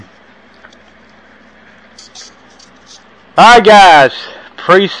All right, guys.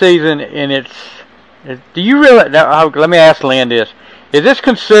 Preseason in its. Do you really? Now, let me ask Lin this: is this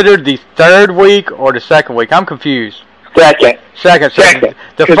considered the third week or the second week? I'm confused. Second. Second.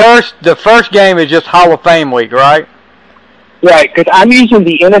 The first game is just Hall of Fame week, right? Right, because I'm using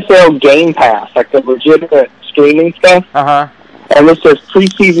the NFL Game Pass, like the legitimate streaming stuff. And this says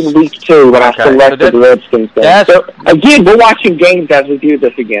preseason week 2 when I selected the Redskins game. So, again, we're watching games as we do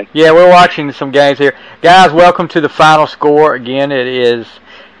this again. Yeah, we're watching some games here. Guys, welcome to the Final Score. Again, it is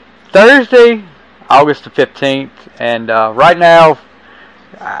Thursday, August the 15th. And right now,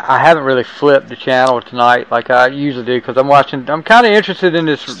 I haven't really flipped the channel tonight like I usually do because I'm kind of interested in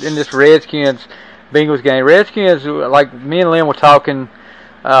this Redskins-Bengals game. Redskins, like me and Lin were talking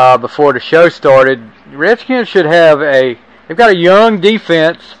before the show started, Redskins should have they've got a young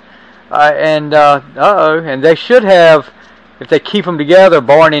defense, and they should have, if they keep them together,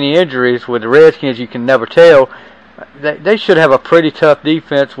 barring any injuries. With the Redskins, you can never tell. They should have a pretty tough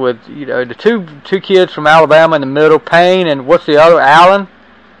defense with the two kids from Alabama in the middle, Payne, and what's the other, Allen?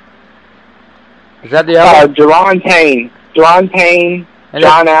 Is that the other? Jerron Payne,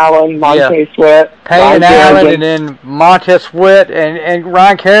 John Allen, Montez Sweat, Payne and Allen, and then Montez Sweat and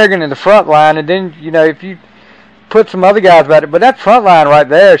Ryan Kerrigan in the front line, and then if you put some other guys about it, but that front line right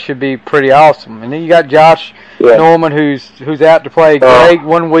there should be pretty awesome. And then you got Josh Norman, who's out to play great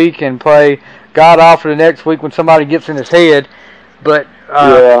one week and play god awful the next week when somebody gets in his head. But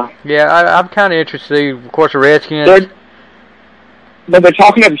I'm kind of interested. Of course, the Redskins. But they're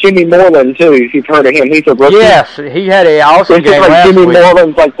talking about Jimmy Moreland too. If you've heard of him, he's a rookie. Yes, he had an awesome game last Jimmy week.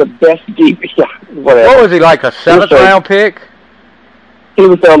 Moreland's like the best deep. Whatever. What was he, like a 7th round pick? He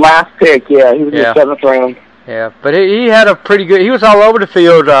was their last pick. Yeah, he was the 7th round. Yeah, but he had a pretty good. He was all over the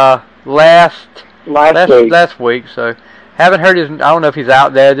field last week. So haven't heard his. I don't know if he's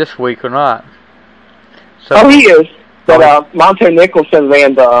out there this week or not. So, he is. But Monte Nicholson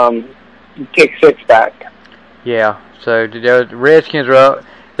ran the kick 6 back. Yeah. So the Redskins are up.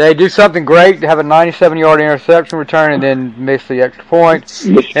 They do something great to have a 97-yard interception return and then miss the extra point.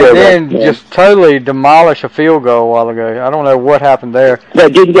 Just totally demolish a field goal a while ago. I don't know what happened there. They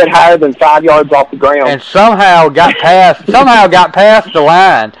didn't get higher than 5 yards off the ground. And somehow got past the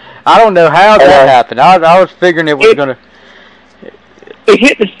line. I don't know how that happened. I was figuring it was going to... It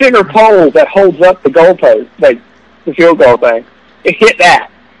hit the center pole that holds up the goalpost, like the field goal thing. It hit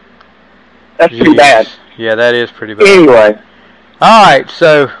that. That's pretty bad. Yeah, that is pretty bad. Anyway. All right,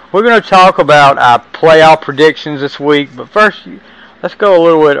 so we're going to talk about our playoff predictions this week. But first, let's go a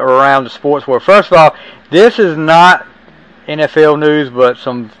little bit around the sports world. First of all, this is not NFL news, but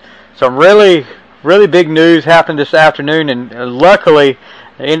some really, really big news happened this afternoon. And luckily,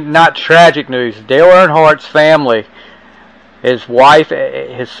 not tragic news. Dale Earnhardt's family, his wife,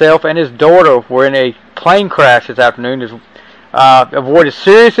 himself, and his daughter were in a plane crash this afternoon. Avoided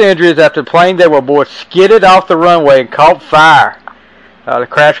serious injuries after the plane they were aboard skidded off the runway and caught fire. The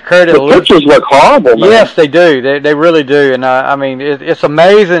crash occurred at... The pictures look horrible, man. Yes, they do. They really do. And I mean, it's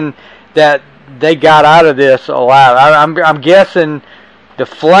amazing that they got out of this alive. I'm guessing the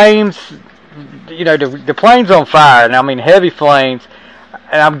flames, the plane's on fire, and I mean heavy flames.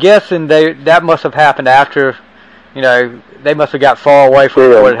 And I'm guessing that must have happened after, they must have got far away from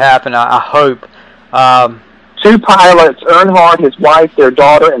where it happened. I hope. 2 pilots, Earnhardt, his wife, their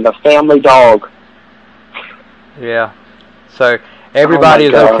daughter, and the family dog. Yeah. So everybody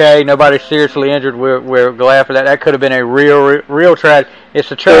is okay. Nobody's seriously injured. We're glad for that. That could have been a real tragedy.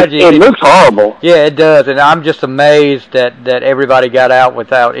 It's a tragedy. It looks horrible. Yeah, it does. And I'm just amazed that everybody got out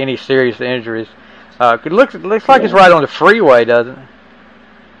without any serious injuries. It looks like it's right on the freeway, doesn't it?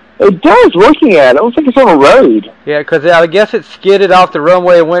 It does, looking at it. It looks like it's on a road. Yeah, because I guess it skidded off the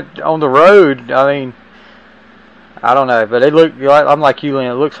runway and went on the road. I mean... I don't know, but I'm like you, Lin.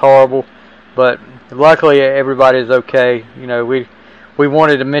 It looks horrible, but luckily everybody's okay. We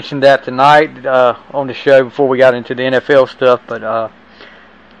wanted to mention that tonight on the show before we got into the NFL stuff, but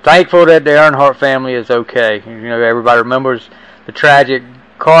thankful that the Earnhardt family is okay. Everybody remembers the tragic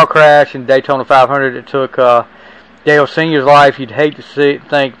car crash in Daytona 500 that took Dale Sr.'s life. You'd hate to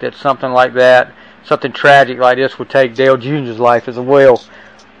think that something like that, something tragic like this, would take Dale Jr.'s life as well.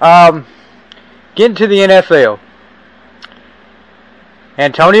 Getting to the NFL.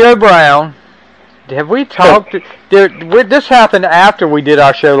 Antonio Brown, have we talked? This happened after we did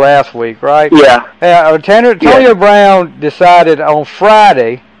our show last week, right? Yeah. Antonio Brown decided on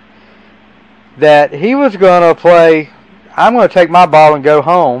Friday that he was going to play, I'm going to take my ball and go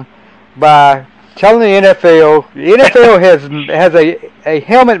home, by telling the NFL. The NFL has a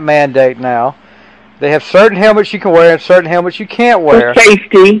helmet mandate now. They have certain helmets you can wear and certain helmets you can't wear. For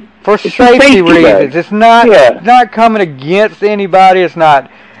safety. for safety reasons. It's not coming against anybody. It's not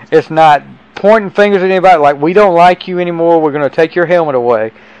pointing fingers at anybody like we don't like you anymore. We're going to take your helmet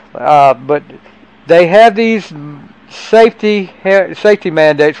away. But they have these safety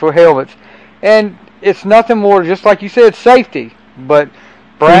mandates for helmets, and it's nothing more, just like you said, safety. But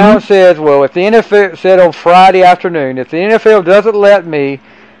Brown says, well, if the NFL said on Friday afternoon, if the NFL doesn't let me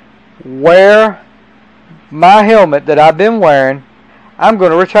wear my helmet that I've been wearing, I'm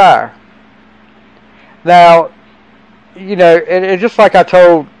going to retire. Now, you know, and just like I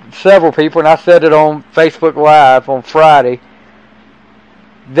told several people, and I said it on Facebook Live on Friday,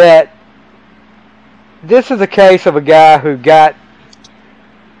 that this is a case of a guy who got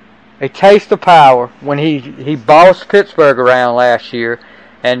a taste of power when he bossed Pittsburgh around last year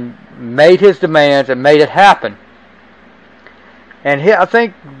and made his demands and made it happen. And I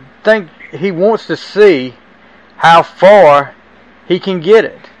think he wants to see how far he can get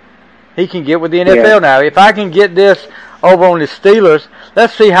it. He can get with the NFL now. If I can get this over on the Steelers,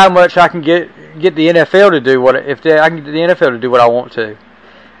 let's see how much I can get the NFL to do I can get the NFL to do what I want to.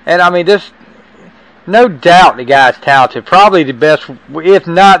 And I mean, no doubt the guy's talented. Probably the best, if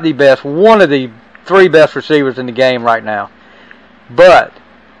not the best, one of the 3 best receivers in the game right now. But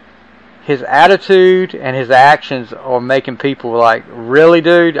his attitude and his actions are making people like, really,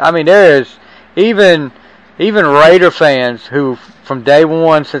 dude? I mean, there is even Raider fans who, from day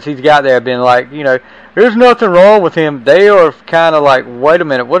one since he's got there, have been like, you know, there's nothing wrong with him. They are kind of like, wait a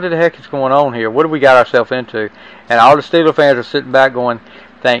minute, what the heck is going on here? What have we got ourselves into? And all the Steelers fans are sitting back going,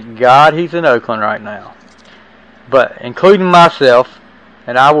 thank God he's in Oakland right now. But including myself,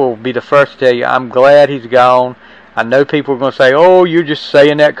 and I will be the first to tell you, I'm glad he's gone. I know people are going to say, oh, you're just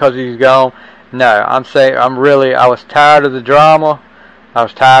saying that because he's gone. No, I'm saying I was tired of the drama. I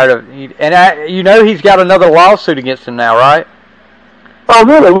was tired of, and you know he's got another lawsuit against him now, right? Oh,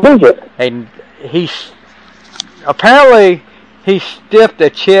 really? What is it? And apparently he stiffed a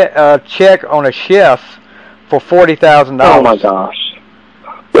check on a chef for $40,000. Oh my gosh!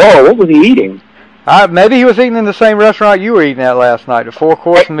 Whoa, what was he eating? Maybe he was eating in the same restaurant you were eating at last night, a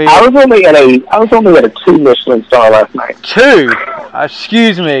 4-course meal. I was only at a 2 Michelin star last night. 2?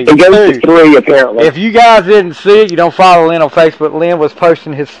 Excuse me. It goes to 3 apparently. If you guys didn't see it, you don't follow Lin on Facebook. Lin was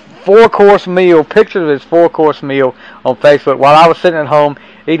posting his 4-course meal, pictures of his 4-course meal on Facebook while I was sitting at home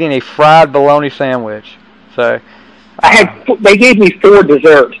eating a fried bologna sandwich. So they gave me 4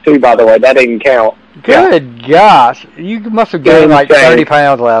 desserts too, by the way. That didn't count. Good gosh. You must have gained like 30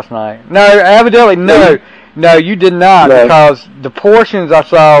 pounds last night. No, evidently, no, you did not, because the portions I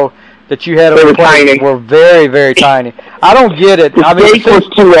saw that you had on the plate were very, very tiny. I don't get it. The steak was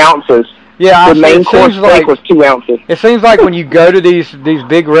 2 ounces. Yeah, the main course steak was 2 ounces. It seems like when you go to these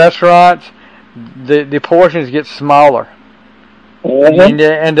big restaurants, the portions get smaller, and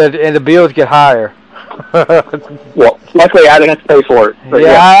the bills get higher. Well, luckily I didn't have to pay for it.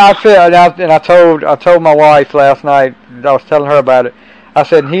 I said, and I told my wife last night. I was telling her about it. I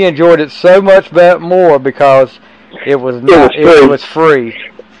said he enjoyed it so much more because it was free.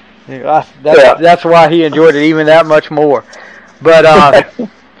 That's why he enjoyed it even that much more. But all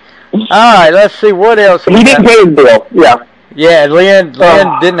right, let's see what else. He didn't pay his bill. Yeah, Lin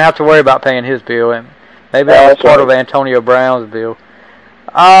didn't have to worry about paying his bill, and maybe that was part of Antonio Brown's bill.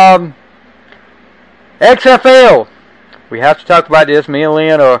 XFL. We have to talk about this. Me and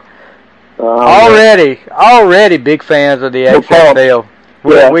Lin are already big fans of the XFL.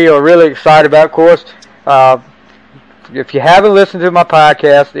 We are really excited about it. Of course, if you haven't listened to my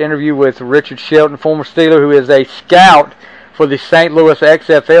podcast, the interview with Richard Shelton, former Steeler, who is a scout for the St. Louis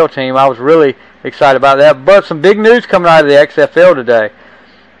XFL team, I was really excited about that. But some big news coming out of the XFL today.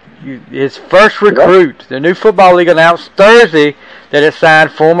 His first recruit, the new football league announced Thursday that it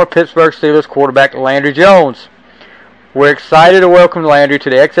signed former Pittsburgh Steelers quarterback Landry Jones. We're excited to welcome Landry to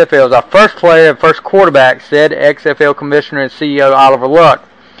the XFL as our first player and first quarterback, said XFL Commissioner and CEO Oliver Luck.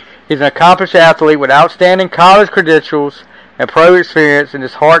 He's an accomplished athlete with outstanding college credentials and pro experience, and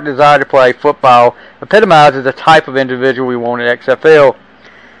his heart and desire to play football epitomizes the type of individual we want at XFL.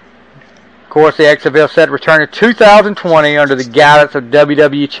 Of course, the XFL set to return in 2020 under the guidance of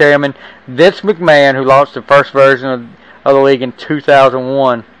WWE Chairman Vince McMahon, who launched the first version of the league in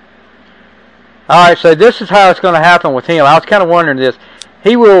 2001. All right, so this is how it's going to happen with him. I was kind of wondering this.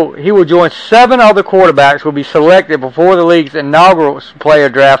 He will join 7 other quarterbacks who will be selected before the league's inaugural player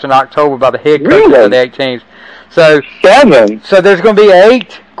draft in October by the head coaches of the 8 teams. So 7. So there's going to be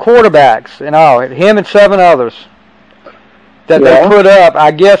 8 quarterbacks in all. Him and 7 others that they put up.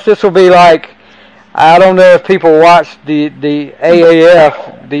 I guess this will be like, I don't know if people watched the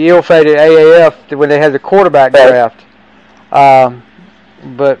AAF, the ill-fated AAF, when they had the quarterback draft.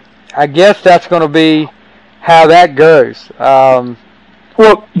 but I guess that's going to be how that goes. Well,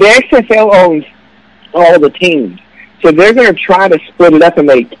 the XFL owns all the teams, so they're going to try to split it up and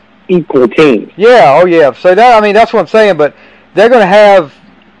make equal teams. Yeah, oh yeah. So that's what I'm saying. But they're going to have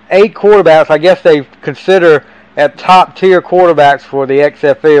 8 quarterbacks. I guess they consider at top tier quarterbacks for the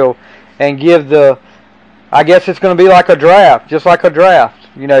XFL, and give I guess it's going to be like a draft, just like a draft.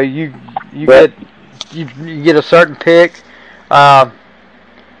 You know, you get a certain pick.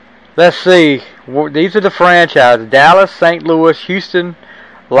 Let's see. These are the franchises: Dallas, St. Louis, Houston,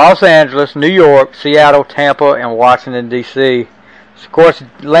 Los Angeles, New York, Seattle, Tampa, and Washington, D.C. Of course,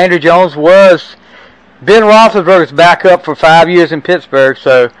 Landry Jones was Ben Roethlisberger's backup for 5 years in Pittsburgh,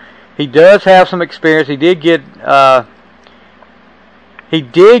 so he does have some experience. He did get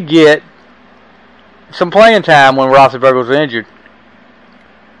some playing time when Roethlisberger was injured.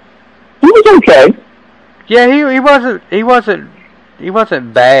 He was okay. Yeah, he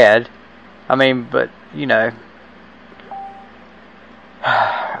wasn't bad. I mean, but you know,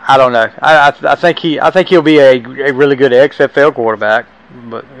 I don't know. I think he'll be a really good XFL quarterback.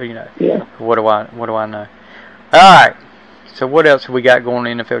 But you know, yeah. What do I know? All right. So what else have we got going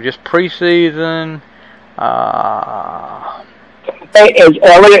in the NFL? Just preseason. Hey, is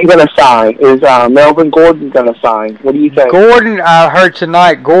Elliott going to sign? Is Melvin Gordon going to sign? What do you think? Gordon, I heard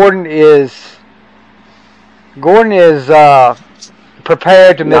tonight. Gordon is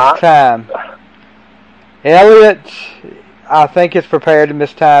prepared to miss time. Elliott, I think is prepared to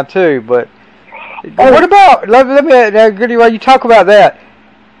miss time too. But what about let me Goody, while you talk about that?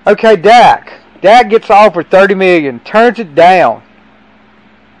 Okay, Dak. Dak gets offered $30 million, turns it down.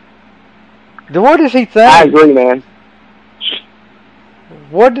 What does he think? I agree, man.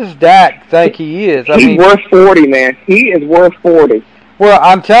 What does Dak think he is? He's worth 40, man. He is worth 40. Well,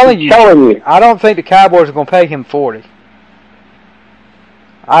 I'm telling you, I don't think the Cowboys are going to pay him 40.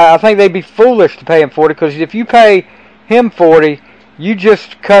 I think they'd be foolish to pay him 40, because if you pay him 40, you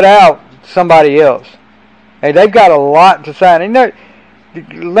just cut out somebody else. Hey, they've got a lot to sign. You know,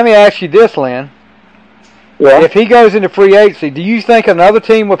 let me ask you this, Lynn. Yeah. If he goes into free agency, do you think another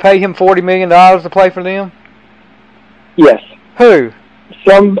team would pay him $40 million to play for them? Yes. Who?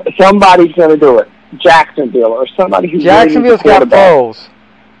 Somebody's going to do it. Jacksonville or somebody who's Jacksonville's got Foles.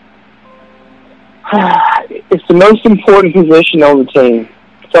 It's the most important position on the team.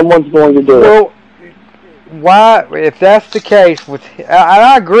 Someone's going to do it. Well, why? If that's the case,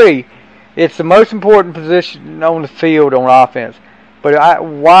 I agree, it's the most important position on the field on offense. But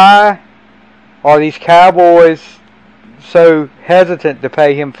why are these Cowboys so hesitant to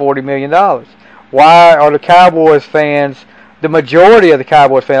pay him $40 million? Why are the Cowboys fans, the majority of the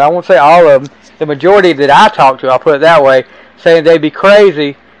Cowboys fans, I won't say all of them, the majority that I talk to, I'll put it that way, saying they'd be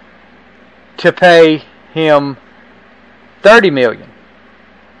crazy to pay him $30 million?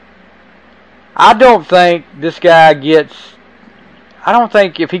 I don't think this guy gets. I don't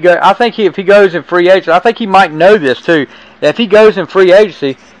think if he go. I think if he goes in free agency, I think he might know this too. That if he goes in free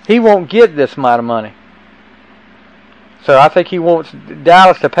agency, he won't get this amount of money. So I think he wants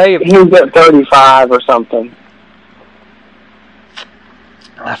Dallas to pay him. He'll get 35 or something.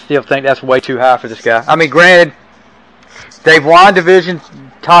 I still think that's way too high for this guy. I mean, granted, they've won division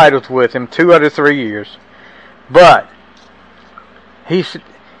titles with him 2 out of 3 years, but he's.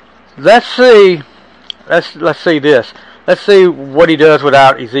 Let's see this. Let's see what he does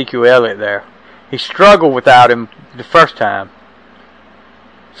without Ezekiel Elliott there. He struggled without him the first time.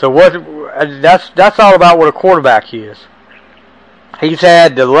 So that's all about what a quarterback is. He's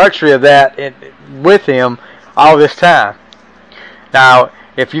had the luxury of that with him all this time. Now,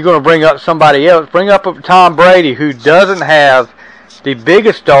 if you're going to bring up somebody else, bring up Tom Brady, who doesn't have the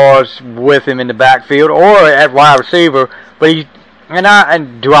biggest stars with him in the backfield or at wide receiver, but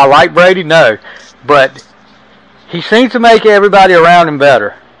And do I like Brady? No. But he seems to make everybody around him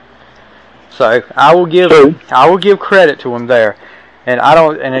better. So I will give credit to him there. And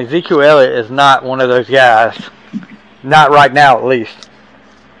Ezekiel Elliott is not one of those guys. Not right now, at least.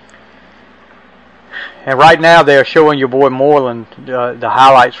 And right now they're showing your boy Moreland the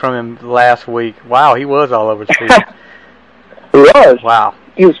highlights from him last week. Wow, he was all over the field. He was. Wow.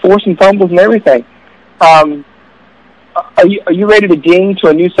 He was forcing fumbles and everything. Are you ready to ding to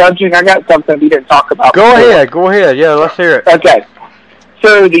a new subject? I got something we didn't talk about. Go ahead. Yeah, let's hear it. Okay.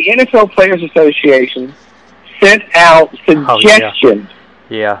 So the NFL Players Association sent out suggestions.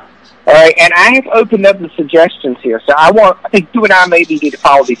 Yeah. All right, and I have opened up the suggestions here. So I think you and I maybe need to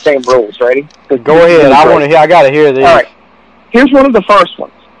follow these same rules. Ready? Go ahead. I got to hear these. All right. Here's one of the first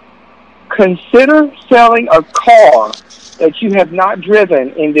ones. Consider selling a car that you have not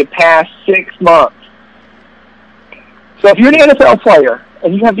driven in the past 6 months. So if you're an NFL player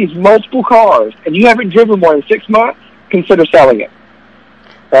and you have these multiple cars, and you haven't driven more in 6 months, consider selling it.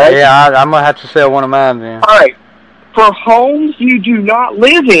 Right? Yeah, I'm going to have to sell one of mine then. All right. For homes you do not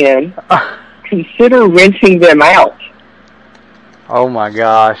live in, consider renting them out. Oh, my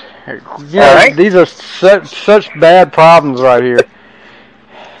gosh. Yeah, all right? These are such bad problems right here.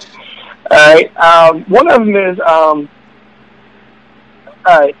 All right. One of them is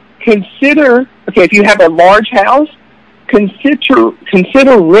consider, if you have a large house, consider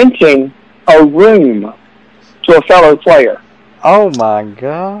renting a room to a fellow player. Oh, my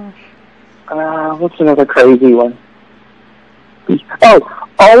gosh. What's another crazy one? Oh,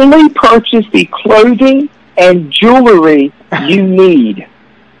 only purchase the clothing and jewelry you need.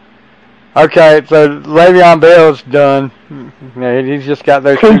 Okay, so Le'Veon Bell's done. Yeah, he's just got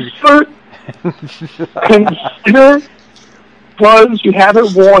those consider clothes you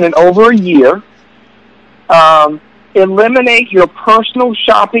haven't worn in over a year. Eliminate your personal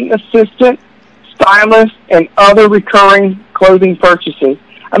shopping assistant, stylist, and other recurring clothing purchases.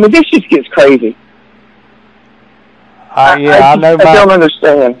 I mean, this just gets crazy. I don't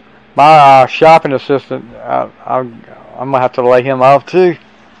understand. My shopping assistant, I'm going to have to lay him off, too.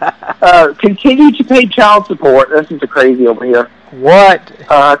 Continue to pay child support. This is crazy over here. What?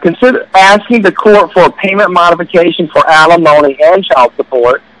 Consider asking the court for a payment modification for alimony and child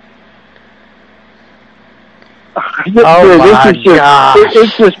support.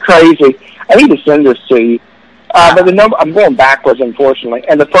 It's just crazy. I need to send this to you. But the number, I'm going backwards, unfortunately.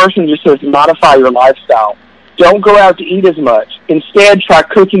 And the first one just says modify your lifestyle. Don't go out to eat as much. Instead, try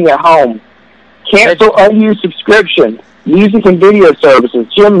cooking at home. Cancel unused subscriptions, music and video services,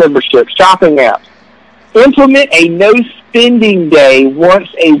 gym memberships, shopping apps. Implement a no-spending day once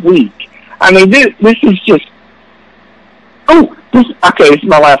a week. I mean, this is just... this is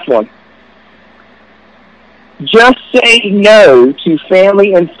my last one. Just say no to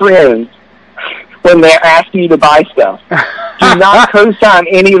family and friends when they're asking you to buy stuff. Do not co-sign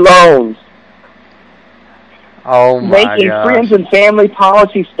any loans. Oh, my Make a friends and family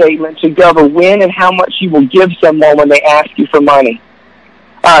policy statement to govern when and how much you will give someone when they ask you for money.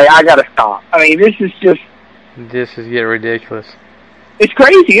 All right, I got to stop. I mean, this is getting ridiculous. It's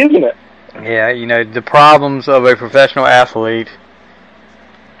crazy, isn't it? Yeah, the problems of a professional athlete.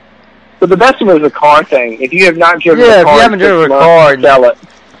 But the best one is the car thing. If you have not driven a car, if you haven't driven a car, sell it.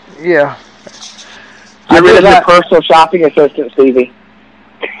 Yeah. Get rid of your personal shopping assistant, Stevie.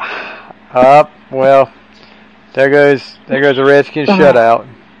 Well, there goes a Redskins shutout.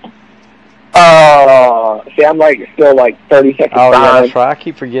 See, I'm still 30 seconds behind. Yeah, that's right. I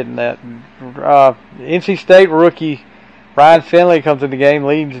keep forgetting that. NC State rookie Ryan Finley comes in the game,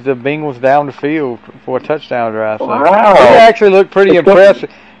 leads the Bengals down the field for a touchdown drive. So wow. He actually looked pretty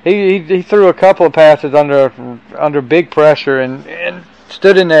impressive. He threw a couple of passes under big pressure and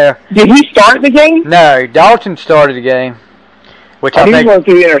stood in there. Did he start the game? No, Dalton started the game. Which I think he went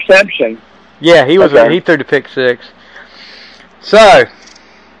through the interception. Yeah, he was. He threw the pick six. So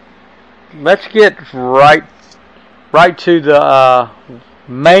let's get right to the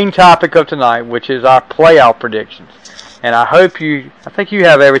main topic of tonight, which is our playoff predictions. And I think you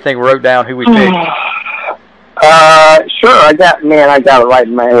have everything wrote down who we picked. Sure. I got it right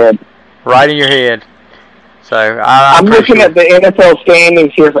in my head. Right in your head. So I'm looking at the NFL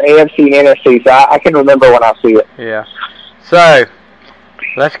standings here for AFC and NFC, so I can remember when I see it. Yeah. So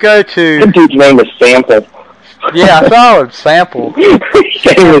let's go to. The dude's name is Sample. Yeah, I saw it. Sample. His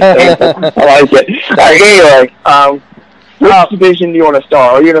name is Sample. I like it. Anyway, which division do you want to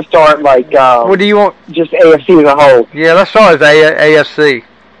start? Are you going to start what do you want? Just AFC as a whole? Yeah, let's start as AFC.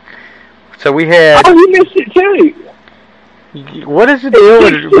 So we had. Oh, you missed it too. What is the deal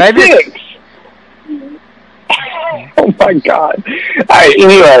with it? Maybe. Oh my God! All right.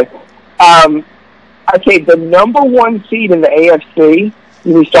 Anyway, okay, the number one seed in the AFC.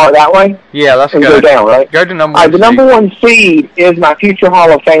 Can we start that way? Yeah, let's go down. Right. Go to number one. The number one seed is my future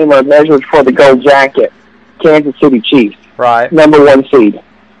Hall of Famer, measured for the gold jacket, Kansas City Chiefs. Right. Number one seed.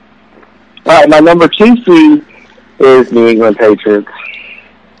 All right. My number two seed is New England Patriots.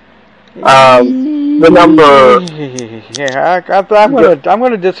 The number. Yeah, I'm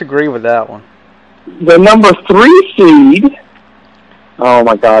gonna disagree with that one. The number 3 seed. Oh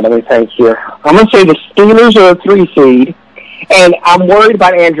my God! Let me think here. I'm gonna say the Steelers are a 3 seed, and I'm worried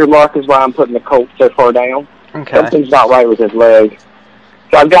about Andrew Luck is why I'm putting the Colts so far down. Okay. Something's not right with his leg.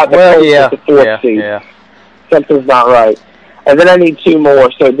 So I've got the Colts as the 4th seed. Yeah. Something's not right. And then I need 2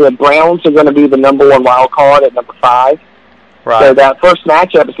 more. So the Browns are going to be the number 1 wild card at number 5. Right. So that first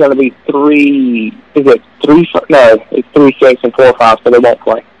matchup is going to be 3. Is it 3? No, it's 3, 6, and 4, 5. So they won't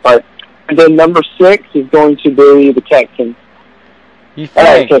play. Right. And then number 6 is going to be the Texans. You think?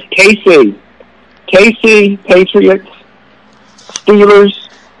 All right, so it's KC, Patriots, Steelers,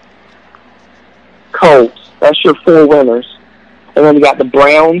 Colts. That's your 4 winners. And then we got the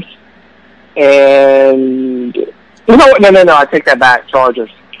Browns and... No, I take that back.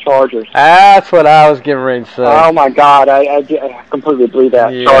 Chargers. That's what I was getting ready to say. Oh, my God. I completely blew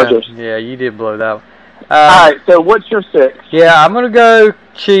that. Yeah, Chargers. Yeah, you did blow that one. All right, so what's your 6? Yeah, I'm going to go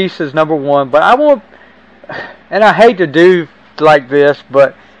Chiefs as number 1, but I want... And I hate to do like this,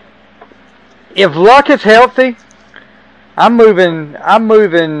 but if Luck is healthy, I'm moving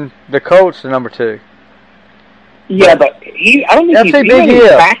the Colts to number 2. Yeah, but I don't think that's a big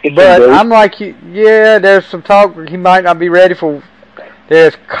if. But dude. I'm like, yeah, there's some talk he might not be ready for.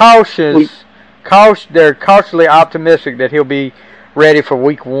 They're cautiously optimistic that he'll be ready for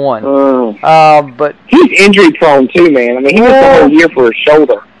week 1. But he's injury prone too, man. I mean, he missed the whole year for his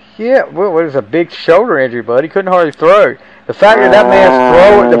shoulder. Yeah, well, it was a big shoulder injury, bud. He couldn't hardly throw. The fact that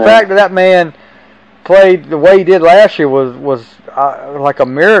man played the way he did last year was like a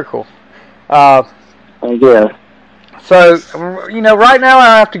miracle. Yeah. So, right now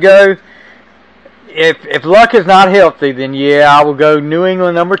I have to go. If Luck is not healthy, then yeah, I will go New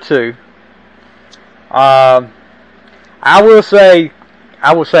England number 2. I will say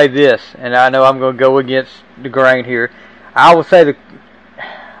this, and I know I'm going to go against the grain here. I will say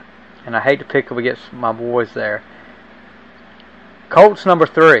and I hate to pick up against my boys there. Colts number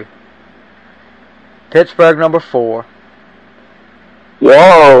 3. Pittsburgh number 4.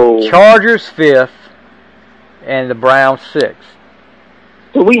 Whoa. Chargers 5th. And the Browns 6th.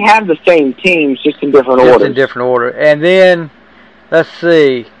 So we have the same teams, just in different orders. Just in different order. And then, let's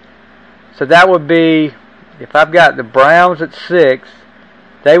see. So that would be, if I've got the Browns at 6,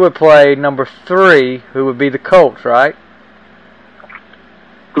 they would play number 3, who would be the Colts, right?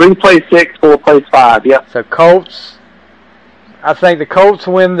 3 plays 6, 4 plays 5, yep. So Colts, I think the Colts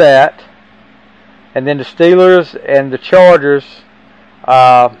win that. And then the Steelers and the Chargers,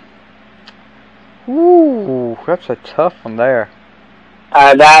 that's a tough one there.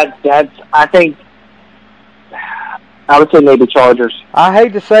 That's I think I would say maybe Chargers. I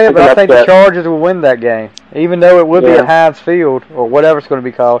hate to say it, but I think the Chargers will win that game, even though it would be at Heinz Field or whatever it's going to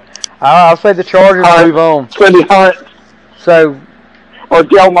be called. I'll say the Chargers move on. It's going to be Hunt. So or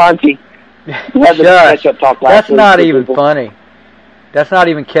Del Monte. That's not even funny. That's not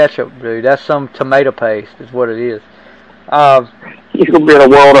even ketchup, dude. That's some tomato paste, is what it is. He's going to be in a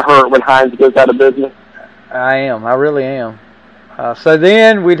world of hurt when Heinz goes out of business. I am. I really am. So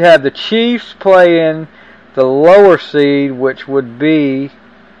then we'd have the Chiefs playing the lower seed, which would be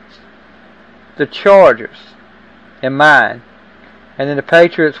the Chargers in mine. And then the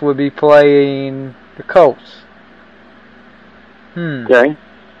Patriots would be playing the Colts. Okay.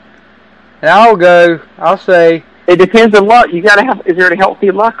 And I'll say... It depends on Luck. You gotta have... Is there a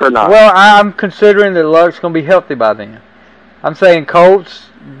healthy Luck or not? Well, I'm considering that Luck's going to be healthy by then. I'm saying Colts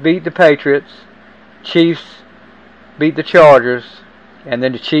beat the Patriots, Chiefs beat the Chargers, and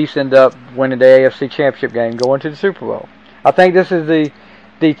then the Chiefs end up winning the AFC Championship game, going to the Super Bowl. I think this is the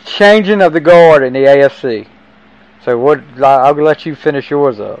changing of the guard in the AFC. So I'll let you finish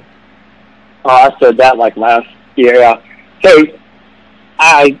yours up. Oh, I said that like last year. Yeah. So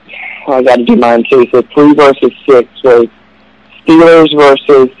I got to do mine too. So 3 versus 6 was Steelers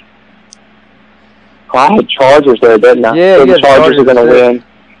versus. I had Chargers there, didn't I? Yeah, so the Chargers are going to win.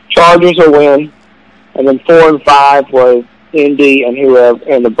 Chargers will win. And then 4 and 5 was Indy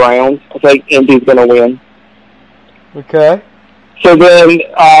and the Browns. I think Indy's going to win. Okay. So then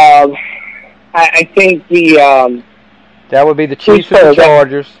I think the... that would be the Chiefs and the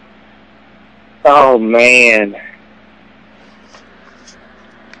Chargers. Oh, man.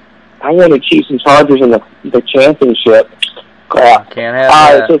 I want the Chiefs and Chargers in the championship. Crap. Can't have that.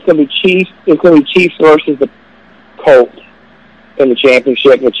 All right, so it's going to be Chiefs. It's going to be Chiefs versus the Colts in the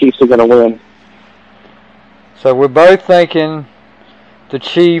championship, and the Chiefs are going to win. So we're both thinking the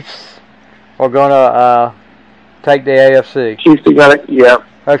Chiefs are going to take the AFC. Chiefs are going to, yeah.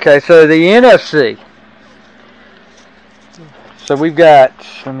 Okay, so the NFC. So we've got,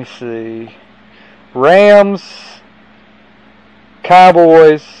 let me see, Rams,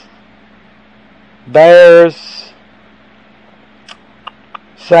 Cowboys, Bears,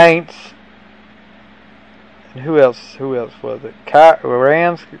 Saints, and who else was it?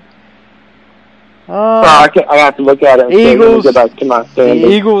 Rams. I have to look at it. Eagles. Go back to my standing.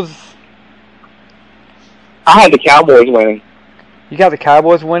 The Eagles. I had the Cowboys winning. You got the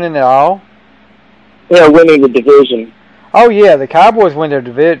Cowboys winning at all? Yeah, winning the division. Oh yeah, the Cowboys win their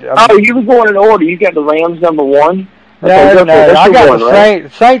division. You were going in order. You got the Rams number 1. No, I got the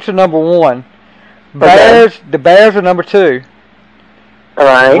Saints. Saints are number 1. The Bears are number 2. All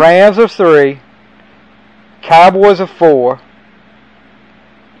right. Rams are 3. Cowboys are 4.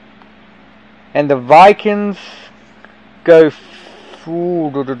 And the Vikings go...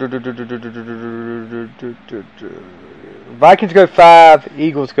 Vikings go 5.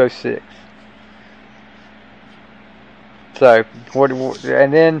 Eagles go 6. So,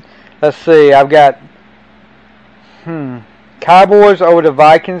 and then, let's see, I've got... Cowboys over the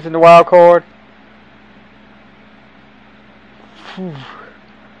Vikings in the wild card.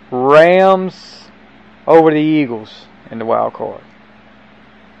 Rams over the Eagles in the wild card.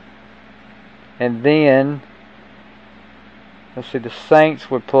 And then, let's see, the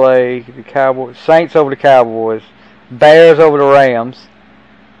Saints would play the Cowboys. Saints over the Cowboys. Bears over the Rams.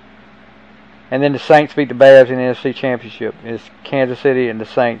 And then the Saints beat the Bears in the NFC Championship. It's Kansas City and the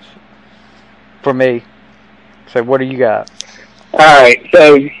Saints for me. So what do you got? All right,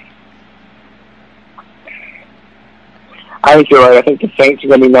 so I think you're right. I think the Saints are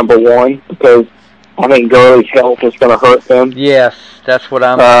going to be number 1 because I think Gurley's health is going to hurt them. Yes, that's what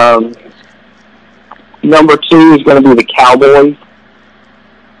I'm... Number 2 is going to be the Cowboys.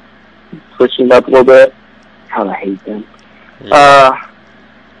 Switching up a little bit. God, I hate them. Yeah.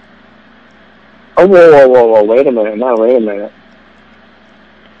 Whoa, wait a minute.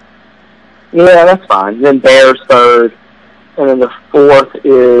 Yeah, that's fine. Then Bears 3rd. And then the 4th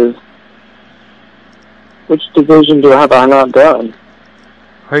is... Which division have I not done?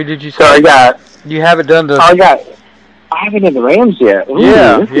 Who did you say? So I got... You haven't done the... I haven't done the Rams yet. Ooh, you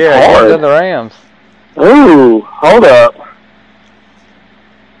haven't done the Rams. Ooh, hold up.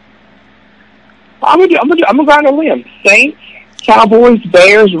 I'm gonna go on a limb. Saints, Cowboys,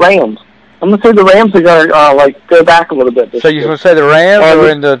 Bears, Rams. I'm gonna say the Rams are gonna go back a little bit. So you're gonna say the Rams are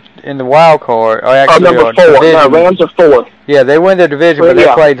in the wild card? Or actually, number 4. No, Rams are 4. Yeah, they win their division, but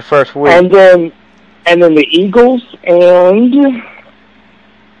they played the first week. And then the Eagles and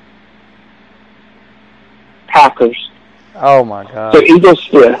Packers. Oh my God. So Eagles,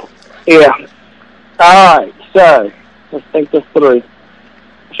 yeah. All right, so let's think this through.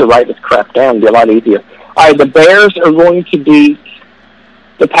 I should write this crap down. It'd be a lot easier. All right, the Bears are going to beat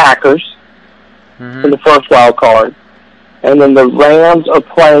the Packers in the first wild card. And then the Rams are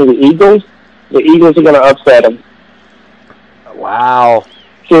playing the Eagles. The Eagles are going to upset them. Wow.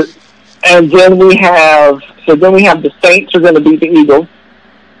 So, and then we have the Saints are going to beat the Eagles.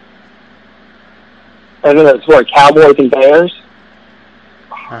 And then it's Cowboys and Bears.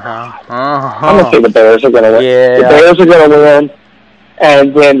 I'm going to say the Bears are going to win. Yeah. The Bears are going to win.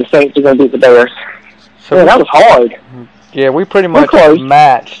 And then the Saints are going to beat the Bears. So that was hard. Yeah, we pretty much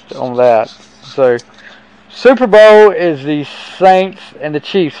matched on that. So, Super Bowl is the Saints and the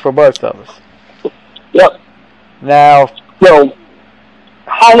Chiefs for both of us. Yep. Now,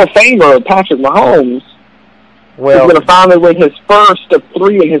 Hall of Famer Patrick Mahomes is going to finally win his first of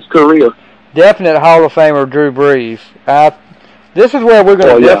 3 in his career. Definite Hall of Famer Drew Brees. This is where we're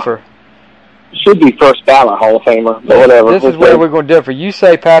going to differ. Should be first ballot Hall of Famer, but whatever. This is where we're going to differ. You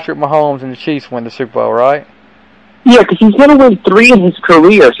say Patrick Mahomes and the Chiefs win the Super Bowl, right? Yeah, because he's going to win 3 in his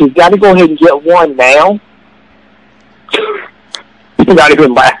career, so he's got to go ahead and get 1 now. He's not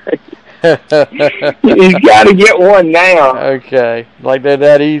even laughing. He's got to get 1 now. Okay, like they're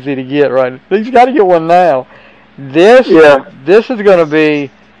that easy to get, right? He's got to get 1 now. This is going to be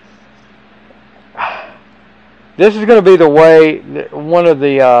the way, one of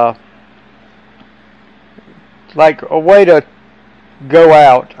the a way to go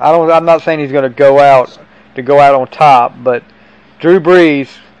out. I'm not saying he's going to go out on top, but Drew Brees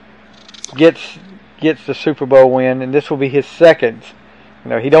gets the Super Bowl win, and this will be his second.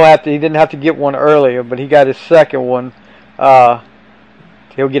 He didn't have to get 1 earlier, but he got his second one.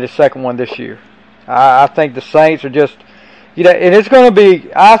 He'll get his second one this year. I think the Saints are just, and it's going to be.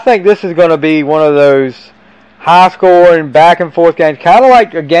 I think this is going to be one of those high-scoring, back-and-forth games, kind of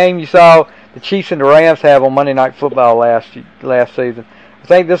like a game you saw the Chiefs and the Rams have on Monday Night Football last season. I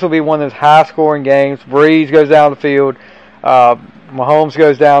think this will be one of those high-scoring games. Breeze goes down the field. Mahomes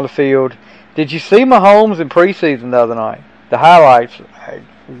goes down the field. Did you see Mahomes in preseason the other night? The highlights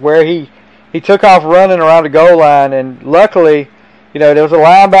where he took off running around the goal line, and luckily, there was a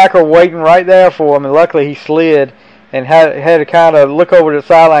linebacker waiting right there for him, and luckily he slid and had to kind of look over the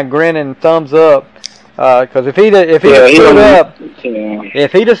sideline, grinning, thumbs up. Because if he'd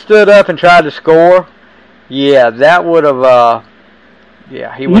have stood up and tried to score, that would have.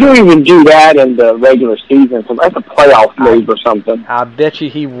 He would. You don't even do that in the regular season. So that's a playoff move or something. I bet you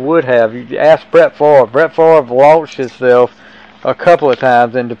he would have. You ask Brett Favre. Brett Favre launched himself a couple of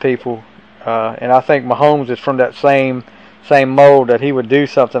times into people, and I think Mahomes is from that same mold that he would do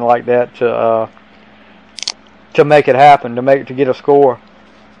something like that to make it happen, to get a score.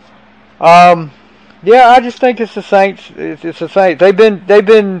 Yeah, I just think it's the Saints. It's the Saints. They've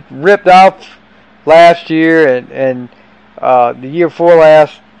been ripped off last year and the year before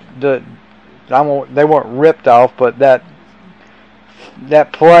last. They weren't ripped off, but that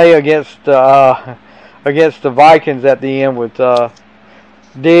play against the Vikings at the end with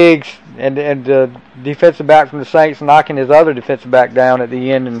Diggs and the defensive back from the Saints knocking his other defensive back down at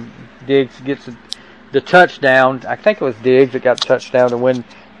the end, and Diggs gets the touchdown. I think it was Diggs that got the touchdown to win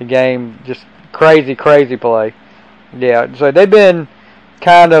the game. Just crazy play. Yeah, so they've been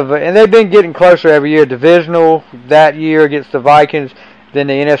and they've been getting closer every year. Divisional that year against the Vikings, then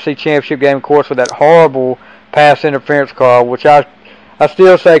the NFC Championship game, of course, with that horrible pass interference call, which I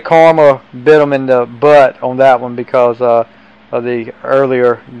still say karma bit them in the butt on that one because of the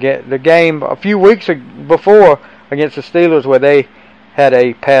the game a few weeks before against the Steelers where they had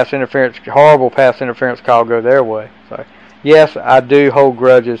a horrible pass interference call go their way. So yes, I do hold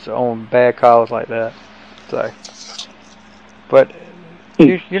grudges on bad calls like that. So, but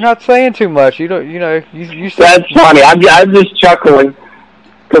you're not saying too much. You don't. You. That's funny. I'm just chuckling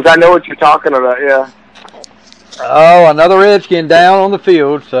because I know what you're talking about. Yeah. Oh, another Redskin down on the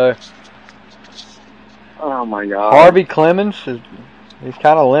field. So. Oh my God. Harvey Clemens he's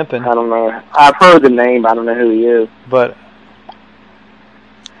kind of limping. I don't know. I've heard the name, but I don't know who he is. But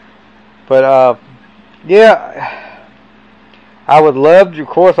yeah, I would love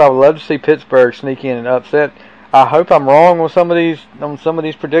to see Pittsburgh sneak in and upset. I hope I'm wrong on some of these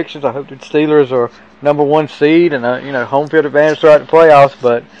predictions. I hope the Steelers are number 1 seed and home field advantage throughout the playoffs.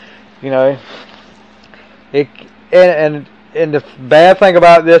 But and the bad thing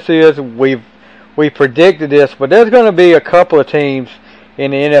about this is we predicted this, but there's going to be a couple of teams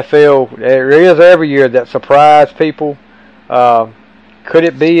in the NFL. There is every year that surprise people. Could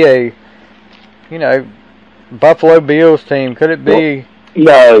it be a Buffalo Bills team? Could it be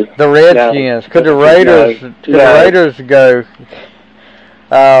the Redskins? Could the Raiders? Could the Raiders go?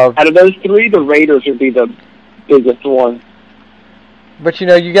 Out of those three, the Raiders would be the biggest one. But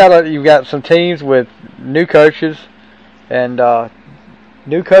you got some teams with new coaches, and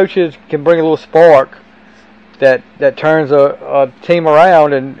new coaches can bring a little spark that turns a team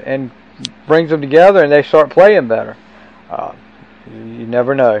around and brings them together, and they start playing better. You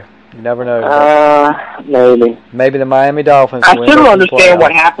never know. You never know. Maybe the Miami Dolphins. I still don't understand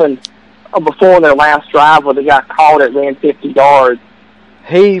what happened before their last drive where they got called it ran 50 yards.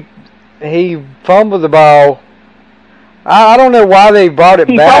 He fumbled the ball. I don't know why they brought it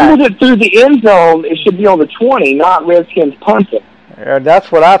back. He fumbled it through the end zone. It should be on the 20, not Redskins punting. That's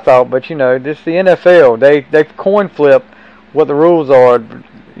what I thought, but this is the NFL. They coin flip what the rules are.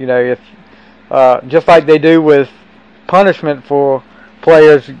 If just like they do with punishment for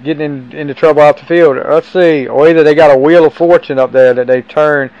players getting into trouble off the field. Let's see, or either they got a wheel of fortune up there that they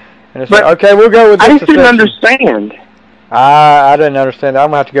turn and it's okay, we'll go with this. I just didn't understand. I didn't understand that. I'm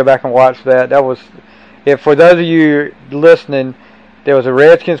gonna have to go back and watch that. That was, for those of you listening, there was a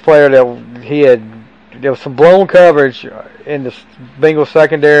Redskins player that there was some blown coverage in the Bengals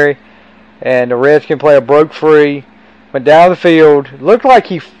secondary, and the Redskin player broke free, went down the field. Looked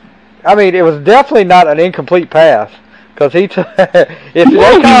like it was definitely not an incomplete pass because he took. I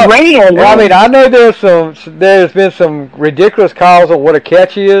know there's been some ridiculous calls on what a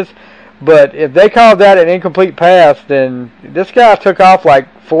catch is, but if they called that an incomplete pass, then this guy took off like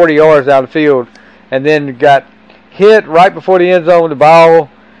 40 yards down the field, and then got hit right before the end zone with the ball.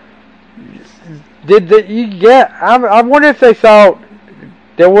 I wonder if they thought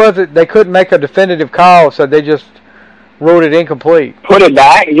they couldn't make a definitive call, so they just ruled it incomplete. Put it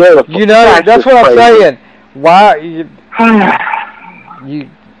back. Yeah, that's what I'm saying. Why?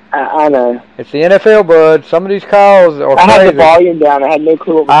 I know. It's the NFL, bud. Some of these calls are crazy. I had the volume down. I had no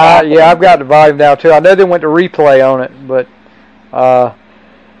clue what was happening. Yeah, I've got the volume down too. I know they went to replay on it, but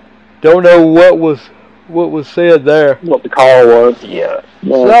don't know what was said there. What the call was. Yeah.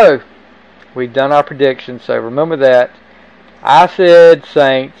 So we've done our predictions, so remember that. I said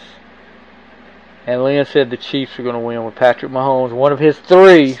Saints, and Lin said the Chiefs are going to win with Patrick Mahomes. One of his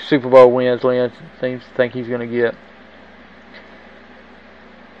 3 Super Bowl wins Lin seems to think he's going to get.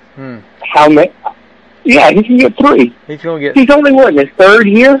 How many? Yeah, he can get 3. He's going to get. He's only in his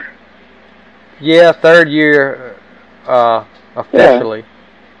 3rd year? Yeah, 3rd year officially. Yeah.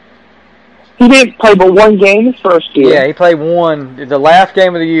 He didn't play but 1 game his first year. Yeah, he played 1. The last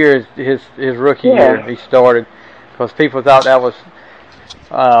game of the year is his rookie year. He started because people thought that was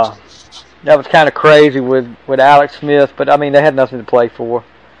kind of crazy with Alex Smith, but they had nothing to play for.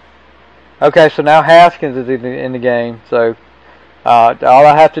 Okay, so now Haskins is in the game. So all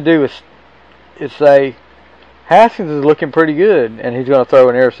I have to do is say Haskins is looking pretty good, and he's going to throw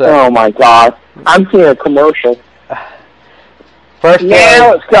an interception. Oh, my God. I'm seeing a commercial. First play,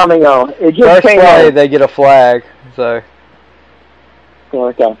 now it's coming on. It just first came play, on. they get a flag, so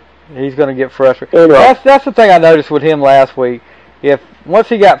Okay. he's going to get frustrated. Anyway. That's the thing I noticed with him last week. Once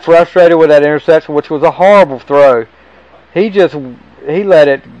he got frustrated with that interception, which was a horrible throw, he let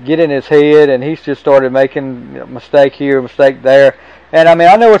it get in his head, and he just started making a mistake here, a mistake there. And, I mean,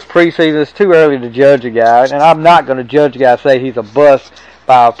 I know it's preseason. It's too early to judge a guy, and I'm not going to judge a guy and say he's a bust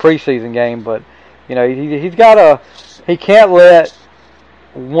by a preseason game. But, you know, he can't let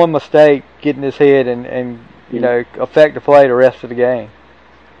one mistake get in his head and you know, affect the play the rest of the game.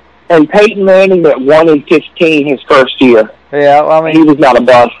 And Peyton Manning at 1-15 his first year. Yeah, I mean, he was not a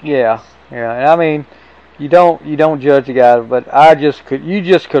bust. Yeah. And I mean, you don't judge a guy, but you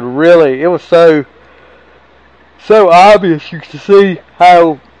just could really. It was so obvious. You could see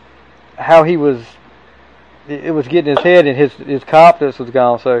how he was. It was getting his head, and his confidence was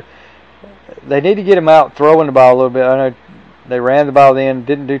gone. So they need to get him out throwing the ball a little bit. I know they ran the ball then,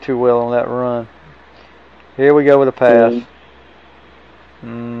 didn't do too well on that run. Here we go with a pass.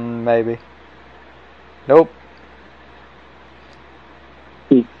 Maybe. Nope.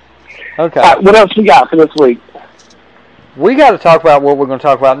 Okay. What else we got for this week? We got to talk about what we're going to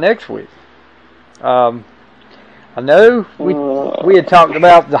talk about next week. I know we had talked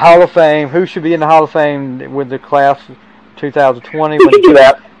about the Hall of Fame, who should be in the Hall of Fame with the class of 2020. We can do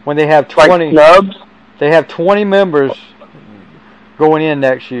that. When they have 20 snubs. They have 20 members going in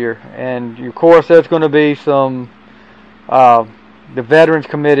next year, and of course there's going to be some. The Veterans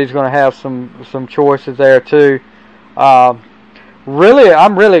Committee is going to have some choices there too. Really,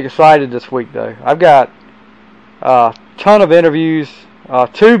 I'm really excited this week though. I've got a ton of interviews,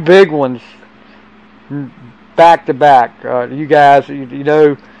 2 big ones back to back. You guys, you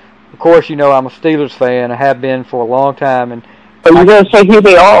know, of course, you know I'm a Steelers fan. I have been for a long time. And are you going to say who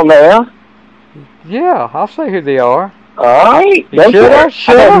they are on there? Yeah, I'll say who they are. All right.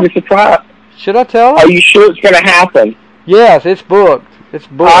 Should I tell them? Are you sure it's going to happen? Yes, it's booked. It's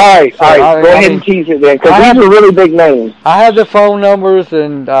booked. All right. Go ahead and tease it then, because these are really big names. I have the phone numbers,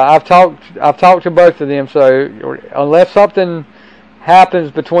 and I've talked to both of them. So unless something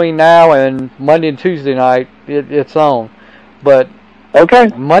happens between now and Monday and Tuesday night, it's on. But okay,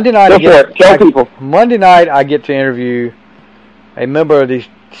 Monday night, Tell people. Monday night, I get to interview a member of the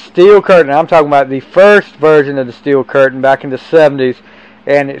Steel Curtain. I'm talking about the first version of the Steel Curtain back in the 70s.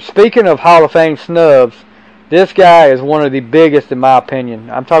 And speaking of Hall of Fame snubs, this guy is one of the biggest in my opinion.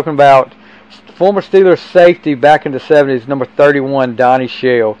 I'm talking about former Steelers safety back in the 70s, number 31, Donnie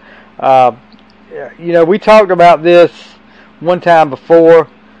Shell. You know, we talked about this one time before,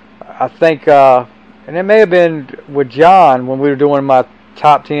 I think, and it may have been with John when we were doing my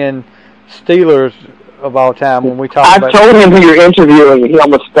top 10 Steelers of all time when we talked about... I told him who you're interviewing, and he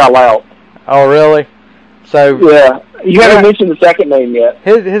almost fell out. Oh, really? So yeah. You haven't mentioned the second name yet.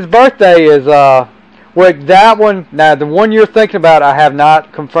 His birthday is... Well, that one, now the one you're thinking about, I have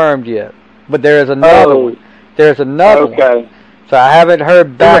not confirmed yet. But there is another one. There's another one. Okay. So I haven't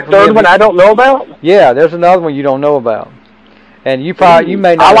heard back from him. Third one I don't know about? Yeah, there's another one you don't know about. And you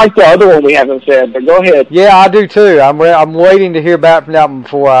may not. I like the other one we haven't said, but go ahead. Yeah, I do too. I'm waiting to hear back from that one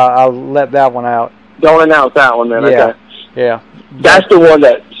before I let that one out. Don't announce that one then, yeah. Okay. Yeah. That's the one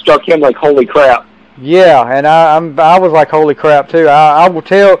that struck him like, holy crap. Yeah, and I was like, holy crap too. I will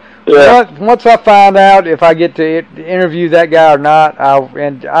tell... Yeah. Once I find out if I get to interview that guy or not,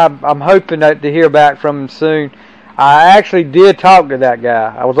 I'm hoping to hear back from him soon. I actually did talk to that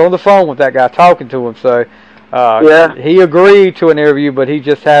guy. I was on the phone with that guy talking to him, so he agreed to an interview, but he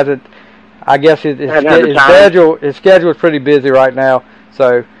just hasn't. I guess his schedule is pretty busy right now,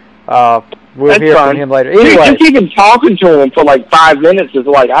 so we'll hear from him later. Anyway, just even talking to him for like 5 minutes is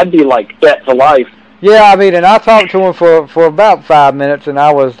like I'd be like set for life. Yeah, I mean, and I talked to him for about 5 minutes, and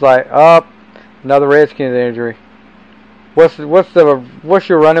I was like, another Redskins injury. What's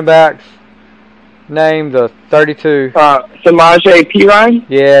your running back's name? The 32. Samaje Perine?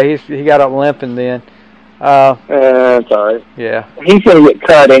 Yeah, he got up limping then. That's all right. Yeah. He's gonna get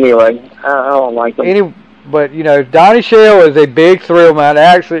cut anyway. I don't like him. But you know, Donnie Shell is a big thrill, man.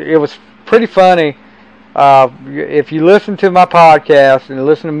 Actually, it was pretty funny. If you listen to my podcast and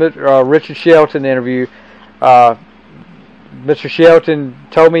listen to Richard Shelton interview, Mr. Shelton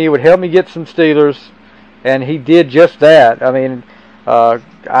told me he would help me get some Steelers, and he did just that. I mean,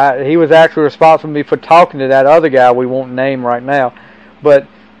 he was actually responsible for talking to that other guy we won't name right now. But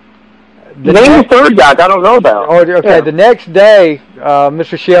name the third guy I don't know about. The next day,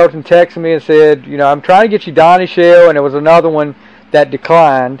 Mr. Shelton texted me and said, you know, I'm trying to get you Donnie Shell, and there was another one that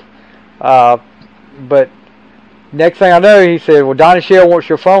declined. But next thing I know, he said, well, Donnie Shell wants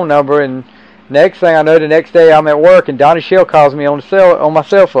your phone number, and next thing I know, the next day I'm at work, and Donnie Shell calls me on my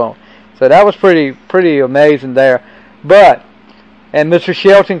cell phone. So that was pretty amazing there. But, and Mr.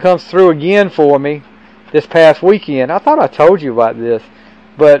 Shelton comes through again for me this past weekend. I thought I told you about this,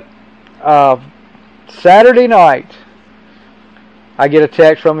 but Saturday night, I get a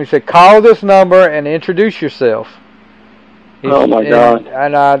text from him. He said, call this number and introduce yourself. Oh my God.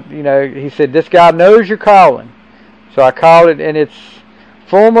 And he said, this guy knows you're calling. So I called it, and it's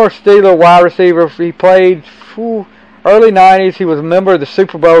former Steeler wide receiver. He played early 90s. He was a member of the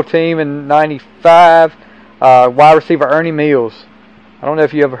Super Bowl team in 95. Wide receiver Ernie Mills. I don't know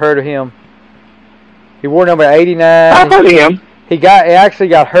if you ever heard of him. He wore number 89. I've heard of him. He actually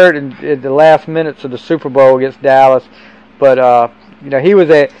got hurt in the last minutes of the Super Bowl against Dallas. But, he was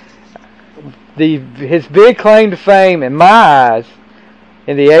his big claim to fame, in my eyes,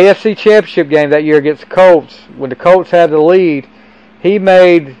 in the AFC Championship game that year against the Colts, when the Colts had the lead, he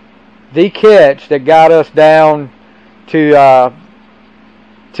made the catch that got us down to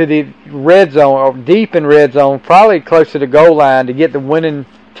the red zone, or deep in red zone, probably close to the goal line, to get the winning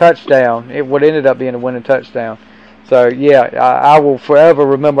touchdown. It would ended up being a winning touchdown. So yeah, I will forever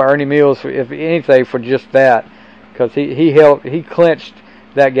remember Ernie Mills, if anything, for just that, because he clinched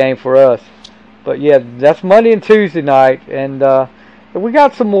that game for us. But yeah, that's Monday and Tuesday night, and we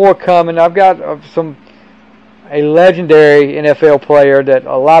got some more coming. I've got a legendary NFL player that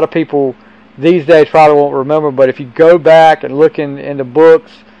a lot of people these days probably won't remember, but if you go back and look in the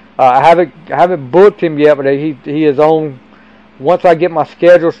books, I haven't booked him yet, but he is on. Once I get my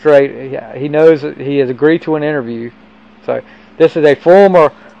schedule straight, he knows that he has agreed to an interview. So this is a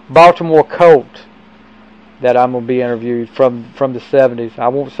former Baltimore Colt that I'm going to be interviewed from the 70s. I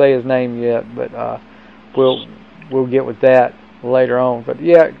won't say his name yet, but we'll get with that later on. But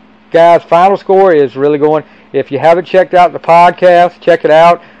yeah, guys, Final Score is really going. If you haven't checked out the podcast, check it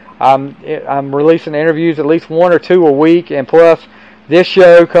out. I'm releasing interviews, at least 1 or 2 a week, and plus this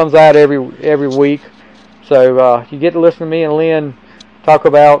show comes out every week. So you get to listen to me and Lin talk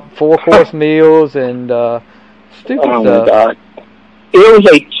about 4-course meals and stupid stuff. My God. It was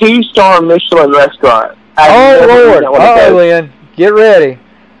a 2-star Michelin restaurant. Oh, Lord. Uh-oh, Lin. Get ready.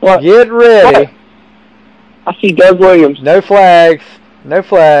 What? Get ready. What? I see Doug Williams. No flags. No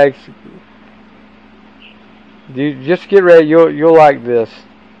flags. You just get ready. You'll like this.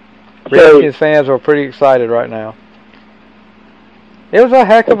 Redskins fans are pretty excited right now. It was a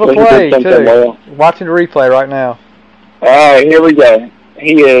heck of a play, too. Watching the replay right now. All right, here we go.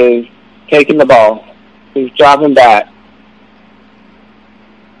 He is taking the ball. He's driving back.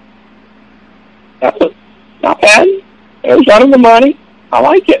 Not bad. It was out of the money. I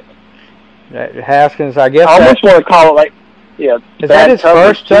like it. Haskins, I guess. I almost want to call it is that his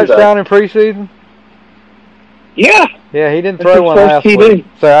first touchdown in preseason? Yeah. Yeah, he didn't throw one last week.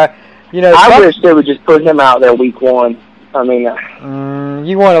 So I wish they would just put him out there week 1. I mean,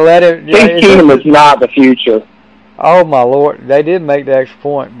 you want to let it. Case Keenum is not the future. Oh my Lord, they did make the extra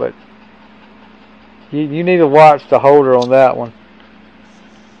point, but you need to watch the holder on that one.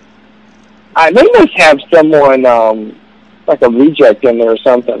 They must have someone like a reject in there or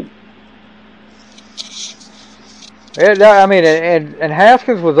something. I mean, and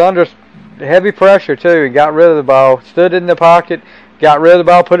Haskins was under heavy pressure too. He got rid of the ball, stood in the pocket, got rid of the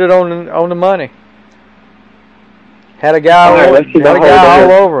ball, put it on the money. Had a guy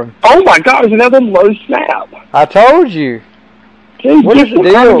all over him. Oh my God! There's another low snap. I told you. Dude, what is the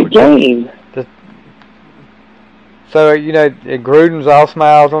deal? The game. So Gruden's all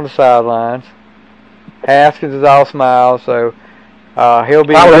smiles on the sidelines. Haskins is all smiles. So he'll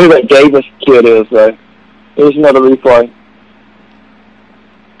be. I don't know who that Davis kid is though. Here's another replay.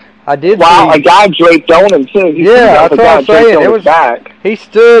 I did. Wow, see, a guy draped on him too. That's what I'm saying. It was back. He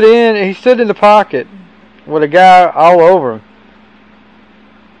stood in the pocket with a guy all over him.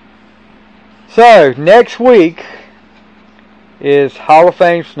 So next week is Hall of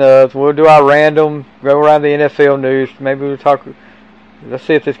Fame snubs. We'll do our random, go around the NFL news. Maybe we'll talk. Let's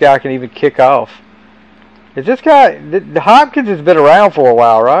see if this guy can even kick off. Is this guy? The Hopkins has been around for a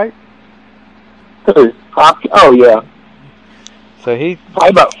while, right? Who? Oh yeah. So he probably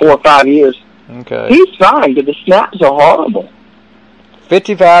about 4 or 5 years. Okay. He's fine, but the snaps are horrible.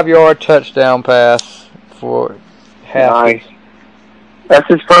 55-yard touchdown pass for Haskins. Nice. That's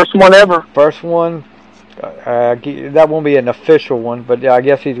his first one ever. First one. That won't be an official one, but I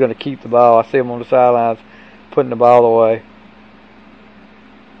guess he's going to keep the ball. I see him on the sidelines putting the ball away.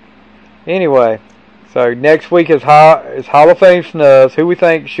 Anyway, so next week is Hall of Fame snubs. Who we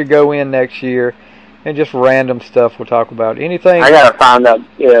think should go in next year, and just random stuff we'll talk about. Anything. I gotta find out.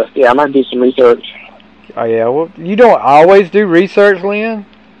 Yeah, I might do some research. Oh, yeah. Well, you don't always do research, Lin?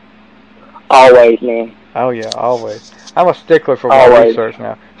 Always, man. Oh, yeah, always. I'm a stickler for my research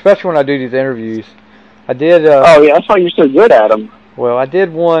now, especially when I do these interviews. I did. Oh, yeah, that's why you're so good at them. Well, I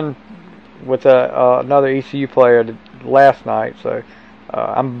did one with another ECU player last night, so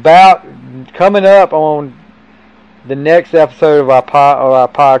I'm about coming up on the next episode of our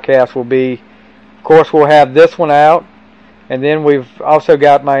podcast will be, of course, we'll have this one out, and then we've also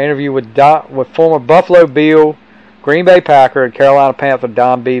got my interview with former Buffalo Bill, Green Bay Packer, and Carolina Panther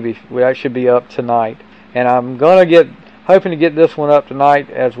Don Beebe. That should be up tonight, and I'm hoping to get this one up tonight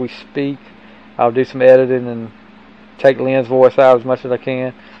as we speak. I'll do some editing and take Lynn's voice out as much as I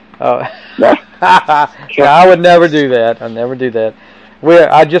can. I would never do that. I never do that.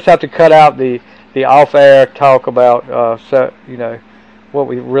 I just have to cut out the off-air talk about what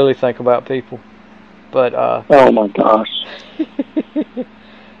we really think about people. But oh my gosh.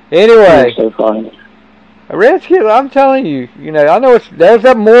 Anyway, so funny. Redskins, I'm telling you, I know there's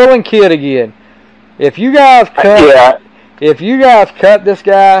that Moreland kid again. If you guys cut this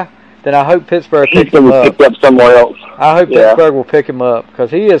guy, then I hope Pittsburgh picks him up. Picked up somewhere else. I hope Pittsburgh will pick him up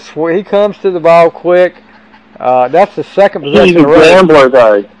because he comes to the ball quick. That's the second possession. He's a gambler,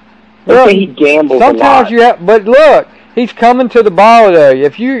 though. Well, he gambles sometimes a lot. but look, he's coming to the ball though.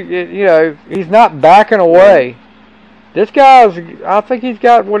 If he's not backing away. This I think he's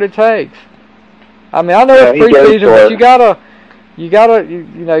got what it takes. I mean, I know it's preseason, but you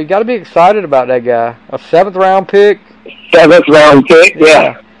gotta be excited about that guy. A 7th round pick. 7th round pick,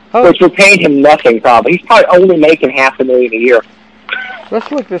 yeah. Which we're paying him nothing, probably. He's probably only making $500,000 a year.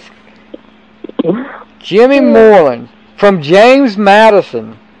 Let's look this. Jimmy Moreland from James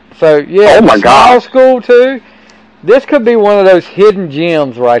Madison. So yeah, oh my God, school too. This could be one of those hidden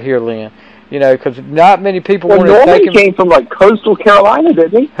gems right here, Lynn. Because not many people want to take him. Norman came from like coastal Carolina,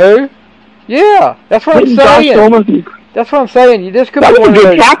 didn't he? Who? Yeah, that's what I'm saying. That's what I'm saying. This could be one of those. That was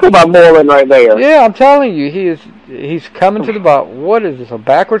a good tackle by Moreland right there. Yeah, I'm telling you, he's coming to the ball. What is this? A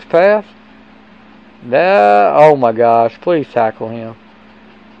backwards pass? Oh my gosh! Please tackle him.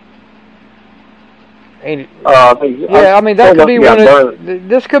 I mean that could be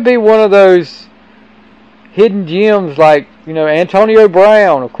this could be one of those hidden gems, like Antonio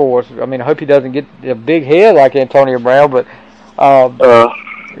Brown, of course. I mean, I hope he doesn't get a big head like Antonio Brown, but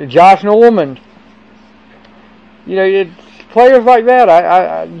Josh Norman. It's players like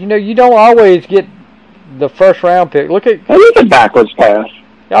that. You don't always get the 1st round pick. Look at. That is a backwards pass.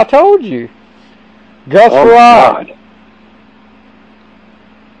 I told you. Gus Farad.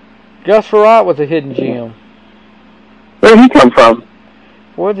 Gus Farad was a hidden gem. Where did he come from?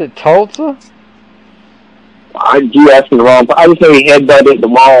 Was it Tulsa? You asking the wrong. I just know he headbutted the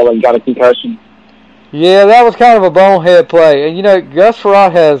wall and got a concussion. Yeah, that was kind of a bonehead play. And Gus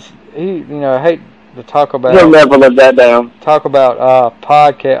Farad has I hate to talk about. He'll never live that down. Talk about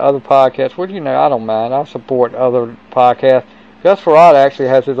other podcasts. Well, I don't mind. I support other podcasts. Gus Farad actually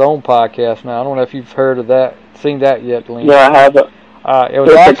has his own podcast now. I don't know if you've heard of that, seen that yet, Lynn. Yeah, I haven't. It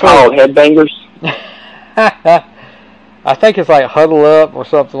was actually called Headbangers. I think it's like Huddle Up or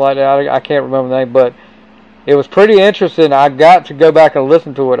something like that. I can't remember the name, but it was pretty interesting. I got to go back and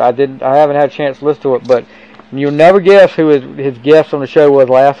listen to it. I haven't had a chance to listen to it, but you'll never guess who his guest on the show was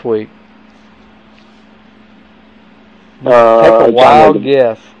last week. Take a wild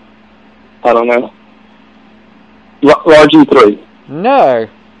guess. I don't know. RG3. No.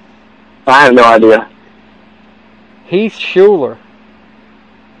 I have no idea. Heath Schuler.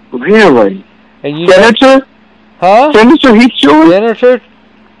 Really? And Senator? Huh? Senator Heath Schuler? Senator?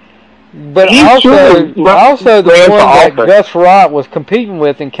 But Heath also the one that Gus Farad was competing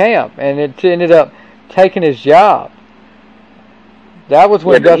with in camp, and it ended up taking his job. That was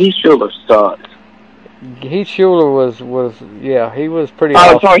when Heath Schuler sucked. Heath Schuler was he was pretty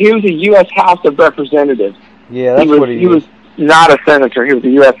awesome. Sorry, he was a U.S. House of Representatives. Yeah, that's what he was. He was not a senator. He was a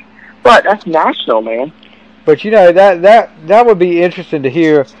U.S. But that's national, man. But that would be interesting to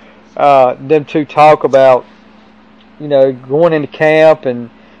hear them two talk about, going into camp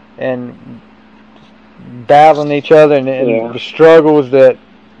and battling each other and the struggles that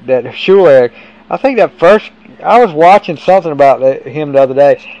Schuler had. I think I was watching something about him the other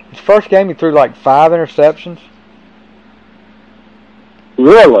day. His first game, he threw like 5 interceptions.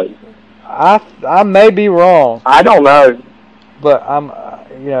 Really? I may be wrong. I don't know. But I'm,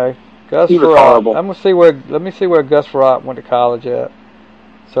 Gus Farad. Let me see where Gus Farad went to college at,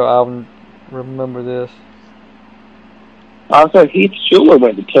 so I'll remember this. I said Heath Schuler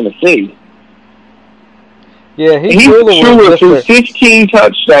went to Tennessee. Yeah, Heath Schuler threw 15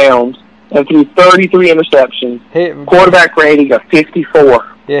 touchdowns and threw 33 interceptions. Quarterback rating of 54.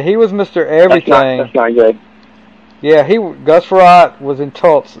 Yeah, he was Mr. Everything. That's not good. Yeah, Gus Frerotte was in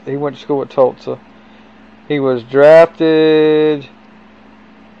Tulsa. He went to school at Tulsa. He was drafted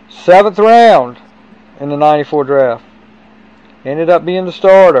 7th round in the 94 draft. Ended up being the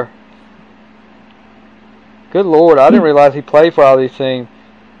starter. Good Lord, I didn't realize he played for all these teams.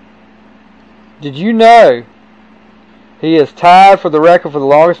 Did you know he is tied for the record for the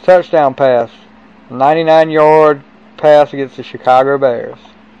longest touchdown pass? 99-yard pass against the Chicago Bears.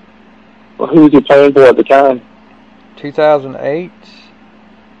 Well, who was he playing for at the time? 2008.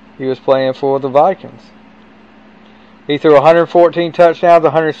 He was playing for the Vikings. He threw 114 touchdowns,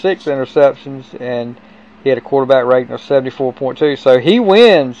 106 interceptions, and he had a quarterback rating of 74.2. So he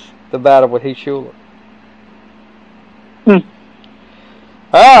wins the battle with Heath Shuler.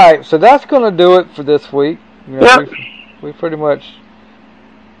 Alright, so that's going to do it for this week. We pretty much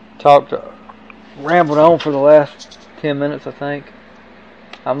rambled on for the last 10 minutes, I think.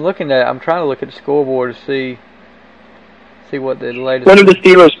 I'm trying to look at the scoreboard to see what the latest. When do the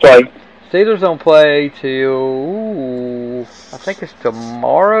Steelers play? Steelers don't play till I think it's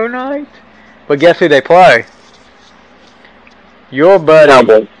tomorrow night. But guess who they play? Your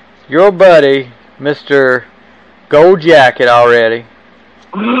buddy, Mr. Gold Jacket already.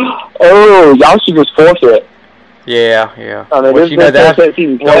 Oh, y'all should just forfeit. Yeah. I mean,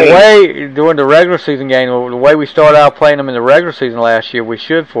 during the regular season game, the way we started out playing them in the regular season last year, we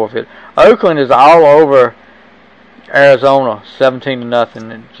should forfeit. Oakland is all over Arizona,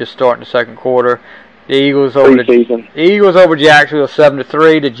 17-0, just starting the second quarter. The Eagles over Jacksonville,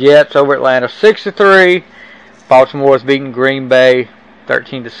 7-3. The Jets over Atlanta, 6-3. Baltimore is beating Green Bay,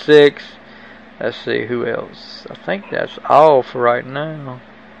 13-6. Let's see who else. I think that's all for right now.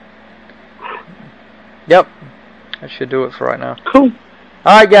 Yep. That should do it for right now. Cool.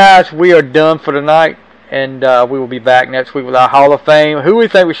 Alright, guys, we are done for tonight, and we will be back next week with our Hall of Fame. Who we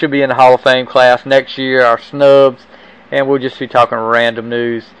think we should be in the Hall of Fame class next year, our snubs, and we'll just be talking random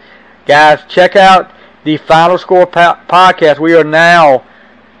news. Guys, check out the Final Score podcast. We are now,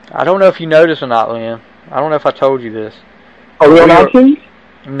 I don't know if you noticed or not, Lynn. I don't know if I told you this. Are we on iTunes?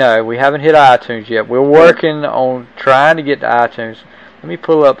 No, we haven't hit iTunes yet. We're working on trying to get to iTunes. Let me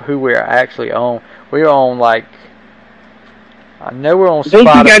pull up who we're actually on. We're on, I know we're on Spotify.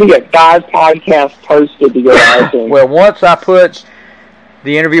 I think you got to get 5 podcasts posted to go to iTunes. Well, once I put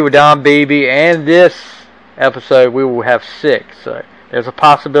the interview with Don Beebe and this episode, we will have 6. So there's a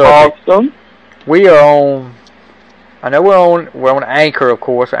possibility. Awesome. We are on. I know we're on Anchor, of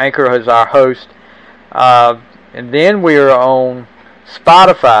course. Anchor is our host, and then we are on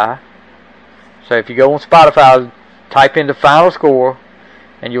Spotify. So if you go on Spotify, type in the Final Score,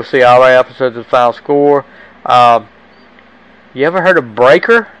 and you'll see all our episodes of the Final Score. You ever heard of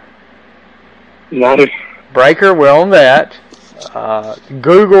Breaker? No. Breaker, we're on that.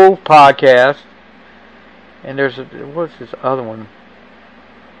 Google Podcast. And what's this other one?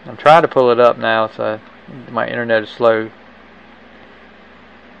 I'm trying to pull it up now, so my internet is slow.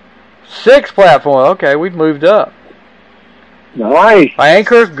 6 platforms. Okay, we've moved up. Nice.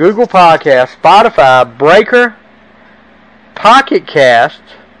 Anchor, Google Podcast, Spotify, Breaker, Pocket Cast,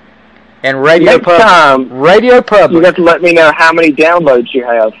 and Radio Public. Radio Public. You have to let me know how many downloads you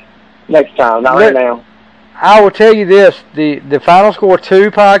have next time, not right now. I will tell you this, the Final Score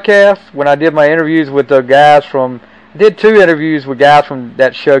 2 podcast, when I did my interviews with the guys I did 2 interviews with guys from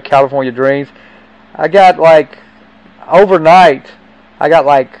that show, California Dreams. I got overnight, I got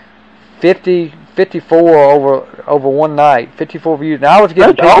 54 over one night, 54 views. Now I was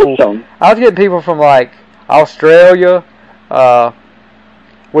getting awesome. I was getting people from Australia,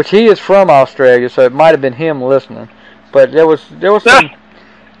 which he is from Australia, so it might have been him listening. But there was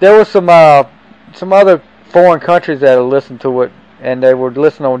some other foreign countries that had listened to it, and they were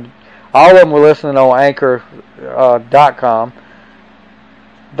listening on. All of them were listening on Anchor.com.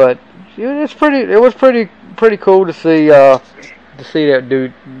 But it was pretty cool to see that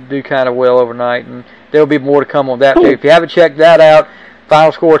do kind of well overnight, and there'll be more to come on that too. If you haven't checked that out,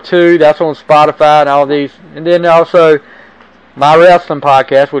 Final Score 2, that's on Spotify and all these, and then also my wrestling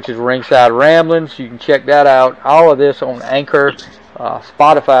podcast, which is Ringside Ramblings. You can check that out. All of this on Anchor,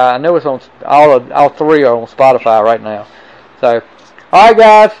 Spotify. I know it's on all 3 are on Spotify right now. So, all right,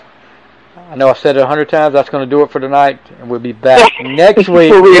 guys. I know I said it 100 times. That's going to do it for tonight, and we'll be back next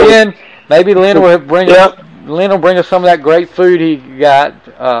week. Again, maybe Lin will bring us some of that great food he got.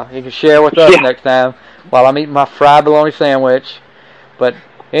 He can share with us next time while I'm eating my fried bologna sandwich. But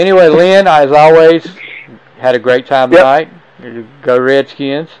anyway, Lin, as always, had a great time tonight. Go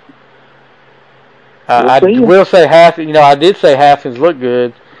Redskins. I will say I did say Haskins looked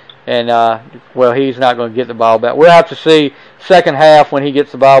good. And, well, he's not going to get the ball back. We'll have to see second half when he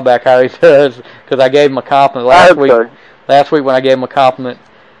gets the ball back how he does, because I gave him a compliment last week. So. Last week when I gave him a compliment,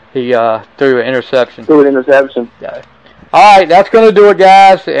 he threw an interception. Yeah. All right, that's going to do it,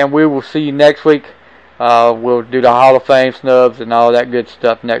 guys, and we will see you next week. We'll do the Hall of Fame snubs and all that good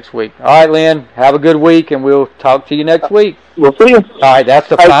stuff next week. All right, Lynn, have a good week, and we'll talk to you next week. We'll see you. All right, that's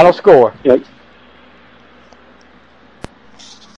the final score. Yep.